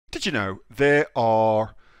Did you know there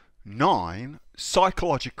are 9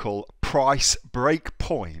 psychological price break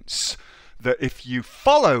points that if you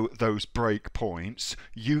follow those break points,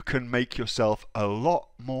 you can make yourself a lot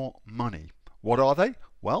more money? What are they?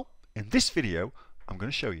 Well, in this video, I'm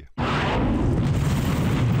going to show you.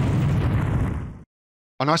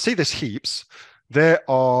 And I see this heaps. There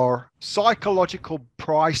are psychological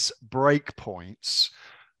price break points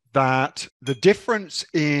that the difference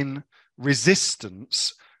in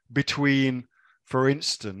resistance between, for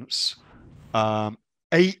instance,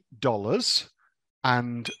 $8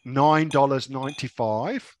 and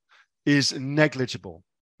 $9.95 is negligible.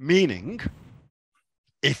 Meaning,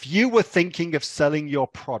 if you were thinking of selling your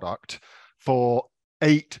product for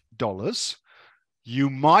 $8, you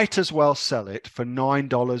might as well sell it for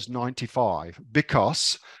 $9.95,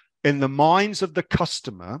 because in the minds of the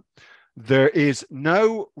customer, there is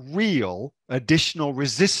no real additional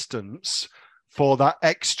resistance for that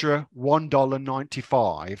extra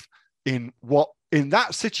 $1.95 in what in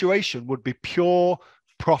that situation would be pure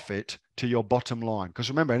profit to your bottom line. Because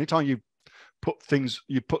remember, anytime you put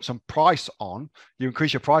some price on, you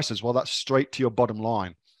increase your prices, well, that's straight to your bottom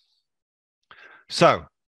line. So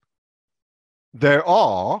there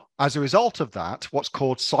are, as a result of that, what's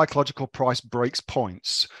called psychological price breaks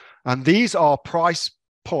points. And these are price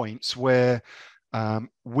points where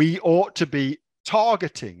we ought to be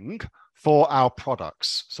targeting for our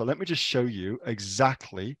products. So let me just show you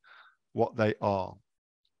exactly what they are,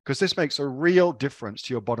 because this makes a real difference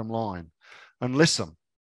to your bottom line. And listen,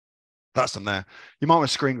 that's them there. You might want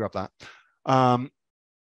to screen grab that.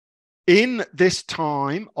 In this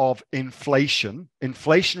time of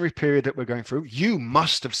inflationary period that we're going through, you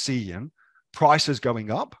must have seen prices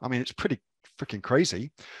going up. I mean, it's pretty freaking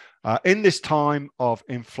crazy. In this time of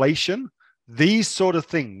inflation, these sort of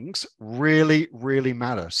things really, really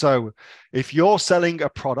matter. So if you're selling a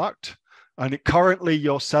product and currently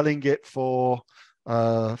you're selling it for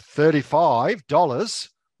 $35,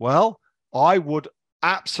 well, I would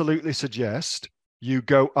absolutely suggest you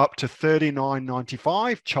go up to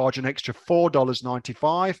 $39.95, charge an extra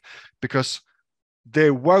 $4.95, because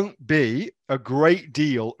there won't be a great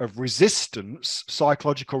deal of resistance,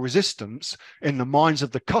 psychological resistance, in the minds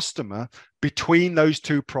of the customer between those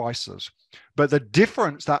two prices. But the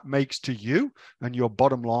difference that makes to you and your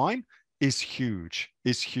bottom line is huge,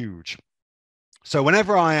 So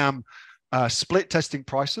whenever I am split testing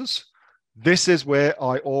prices, this is where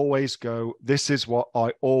I always go. This is what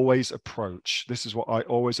I always approach.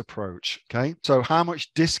 Okay. So how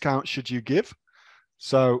much discount should you give?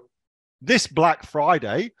 So this Black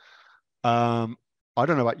Friday, I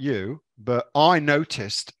don't know about you, but I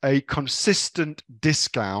noticed a consistent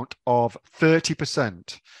discount of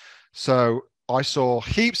 30%. So I saw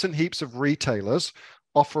heaps and heaps of retailers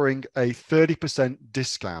offering a 30%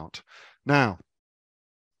 discount. Now,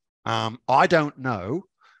 I don't know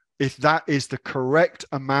if that is the correct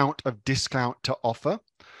amount of discount to offer,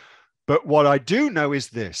 but what I do know is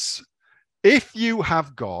this: if you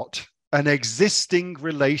have got an existing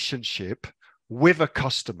relationship with a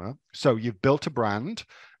customer, so you've built a brand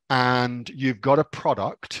and you've got a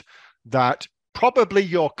product that probably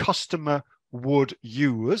your customer would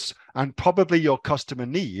use and probably your customer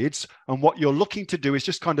needs, and what you're looking to do is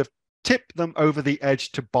just kind of tip them over the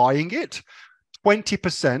edge to buying it,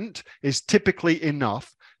 20% is typically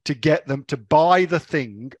enough to get them to buy the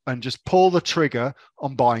thing and just pull the trigger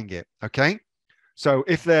on buying it. Okay. So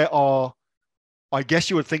if there are, I guess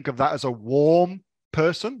you would think of that as a warm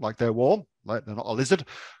person, like they're warm, like they're not a lizard,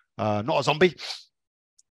 not a zombie.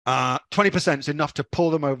 20% is enough to pull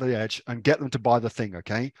them over the edge and get them to buy the thing.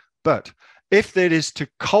 Okay. But if it is to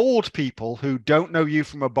cold people who don't know you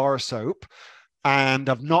from a bar of soap and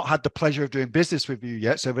have not had the pleasure of doing business with you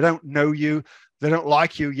yet, so they don't know you, they don't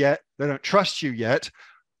like you yet, they don't trust you yet,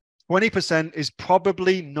 20% is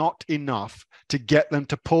probably not enough to get them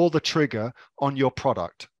to pull the trigger on your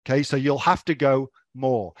product. Okay, so you'll have to go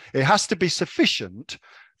more. It has to be sufficient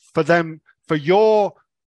for them, for your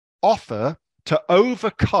offer to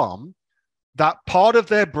overcome that part of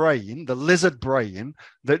their brain, the lizard brain,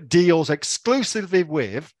 that deals exclusively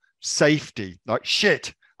with safety. Like,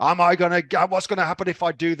 shit, what's going to happen if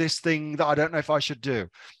I do this thing that I don't know if I should do?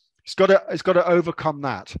 It's got to overcome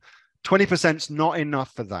that. 20% is not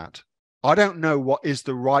enough for that. I don't know what is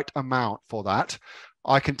the right amount for that.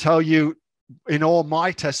 I can tell you in all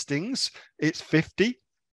my testings, it's 50,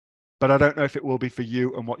 but I don't know if it will be for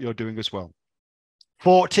you and what you're doing as well.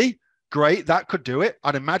 40, great, that could do it.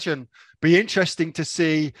 I'd imagine be interesting to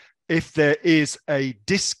see if there is a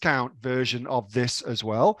discount version of this as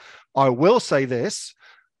well. I will say this,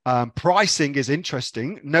 pricing is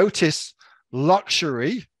interesting. Notice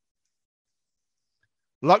luxury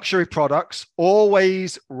luxury products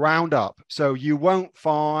always round up. So you won't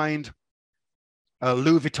find a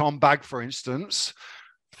Louis Vuitton bag, for instance,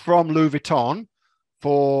 from Louis Vuitton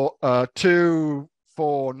for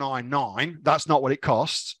 2,499. That's not what it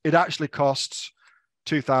costs. It actually costs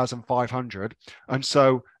 2,500. And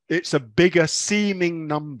so it's a bigger seeming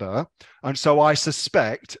number. And so I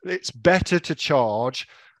suspect it's better to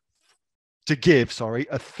give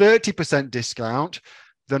a 30% discount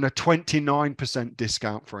than a 29%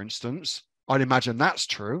 discount, for instance. I'd imagine that's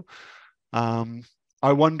true. I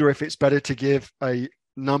wonder if it's better to give a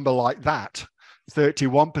number like that,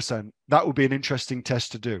 31%. That would be an interesting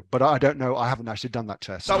test to do, but I don't know. I haven't actually done that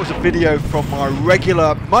test. That was a video from my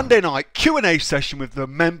regular Monday night Q&A session with the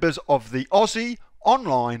members of the Aussie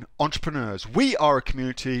Online Entrepreneurs. We are a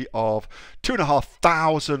community of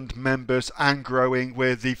 2,500 members and growing.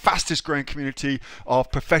 We're the fastest growing community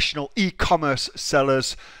of professional e-commerce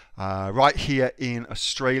sellers right here in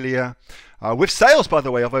Australia, with sales, by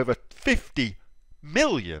the way, of over $50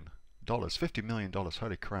 million. $50 million,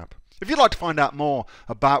 holy crap. If you'd like to find out more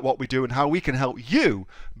about what we do and how we can help you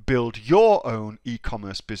build your own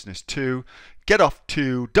e-commerce business too, get off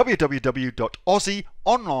to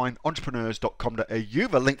www.aussieonlineentrepreneurs.com.au.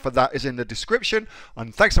 The link for that is in the description.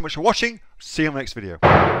 And thanks so much for watching. See you in the next video.